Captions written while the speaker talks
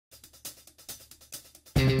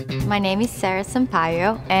My name is Sara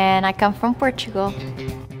Sampaio and I come from Portugal.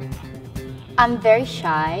 I'm very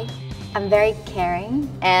shy, I'm very caring,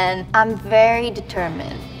 and I'm very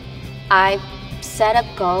determined. I set up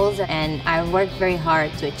goals and I work very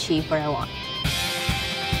hard to achieve what I want.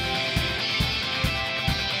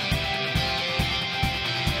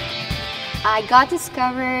 I got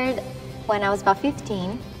discovered when I was about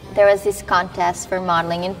 15. There was this contest for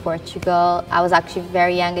modeling in Portugal. I was actually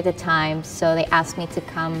very young at the time, so they asked me to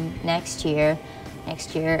come next year.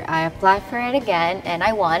 Next year, I applied for it again, and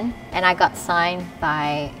I won, and I got signed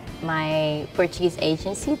by my Portuguese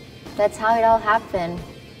agency. That's how it all happened.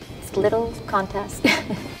 It's a little contest.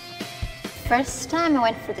 First time I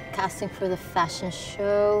went for the casting for the fashion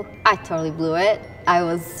show, I totally blew it. I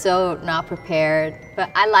was so not prepared,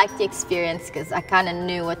 but I liked the experience because I kind of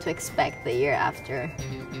knew what to expect the year after.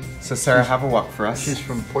 So Sara, have a walk for us. She's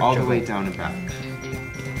from Portugal. All the way down and back.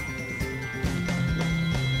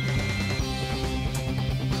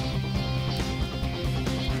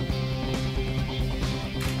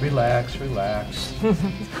 Relax, relax.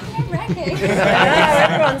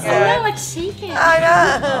 Everyone's like shaking. I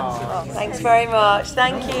know. Oh, thanks very much.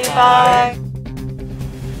 Thank you. Bye.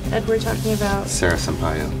 Ed, we're talking about. Sara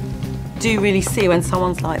Sampaio. Do you really see when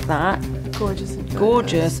someone's like that? Gorgeous.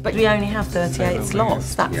 Gorgeous, but we only have 38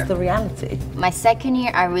 slots. That's the reality. My second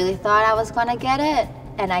year, I really thought I was gonna get it,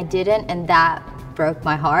 and I didn't, and that broke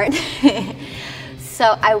my heart.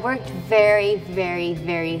 So I worked very, very,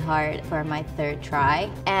 very hard for my third try,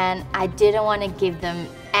 and I didn't want to give them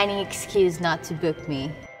any excuse not to book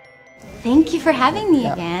me. Thank you for having me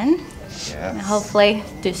again. Yes. Hopefully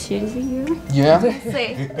this year's the year. Yeah?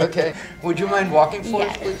 See. Okay. Would you mind walking for us,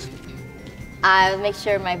 Yes. please? I would make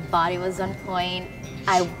sure my body was on point.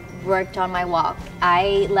 I worked on my walk.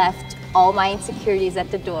 I left all my insecurities at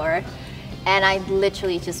the door, and I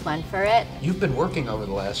literally just went for it. You've been working over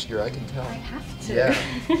the last year, I can tell. I have to. Yeah,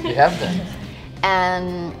 you have been.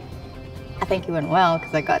 And I think it went well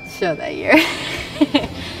because I got the show that year.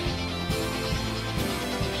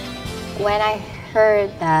 When I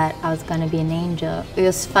heard that I was gonna be an angel, it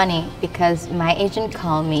was funny because my agent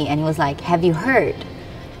called me and he was like, "Have you heard?"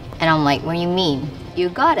 And I'm like, "What do you mean?" "You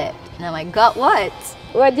got it." And I'm like, "Got what?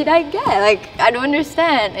 What did I get? Like, I don't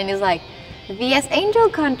understand." And he's like, "The VS Angel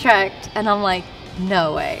contract." And I'm like,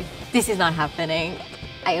 "No way. This is not happening."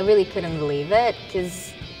 I really couldn't believe it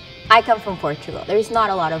because I come from Portugal. There's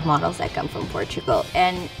not a lot of models that come from Portugal.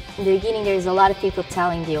 And in the beginning, there's a lot of people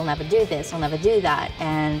telling you, "You'll never do this, you'll never do that."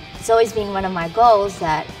 And it's always been one of my goals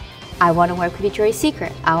that I want to work with Victoria's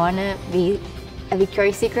Secret. I want to be a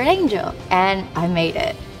Victoria's Secret angel. And I made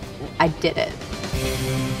it. I did it.